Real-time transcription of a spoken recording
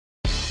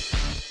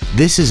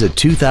This is a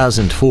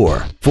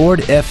 2004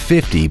 Ford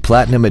F-150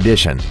 Platinum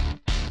Edition.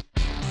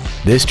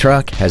 This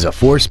truck has a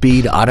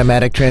 4-speed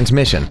automatic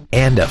transmission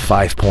and a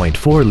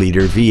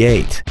 5.4-liter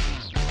V8.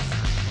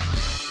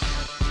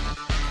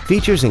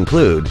 Features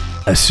include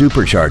a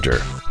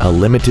supercharger, a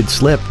limited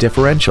slip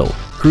differential,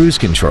 cruise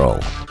control,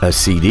 a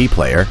CD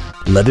player,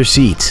 leather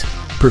seats,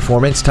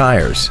 performance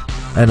tires,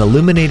 an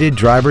illuminated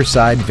driver's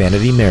side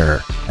vanity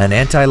mirror, an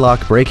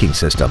anti-lock braking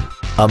system,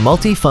 a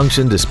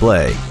multi-function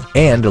display,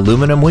 and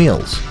aluminum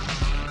wheels.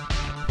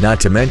 Not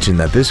to mention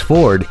that this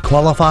Ford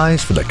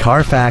qualifies for the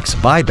Carfax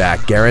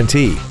buyback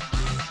guarantee.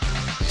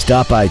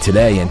 Stop by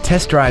today and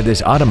test drive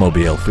this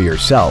automobile for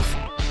yourself.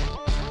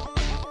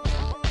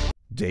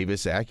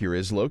 Davis Acura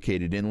is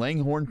located in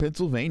Langhorne,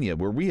 Pennsylvania,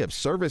 where we have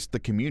serviced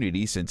the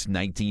community since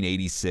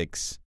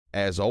 1986.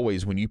 As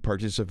always, when you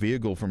purchase a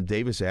vehicle from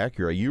Davis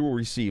Acura, you will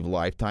receive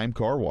lifetime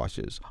car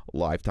washes,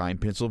 lifetime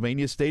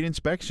Pennsylvania state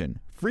inspection,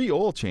 free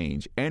oil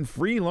change, and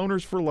free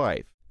loaners for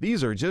life.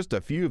 These are just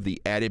a few of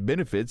the added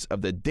benefits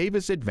of the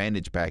Davis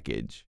Advantage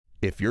Package.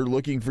 If you're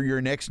looking for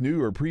your next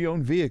new or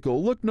pre-owned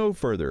vehicle, look no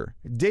further.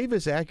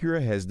 Davis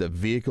Acura has the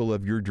vehicle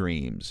of your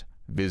dreams.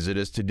 Visit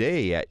us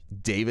today at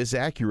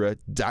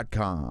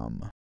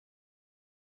davisacura.com.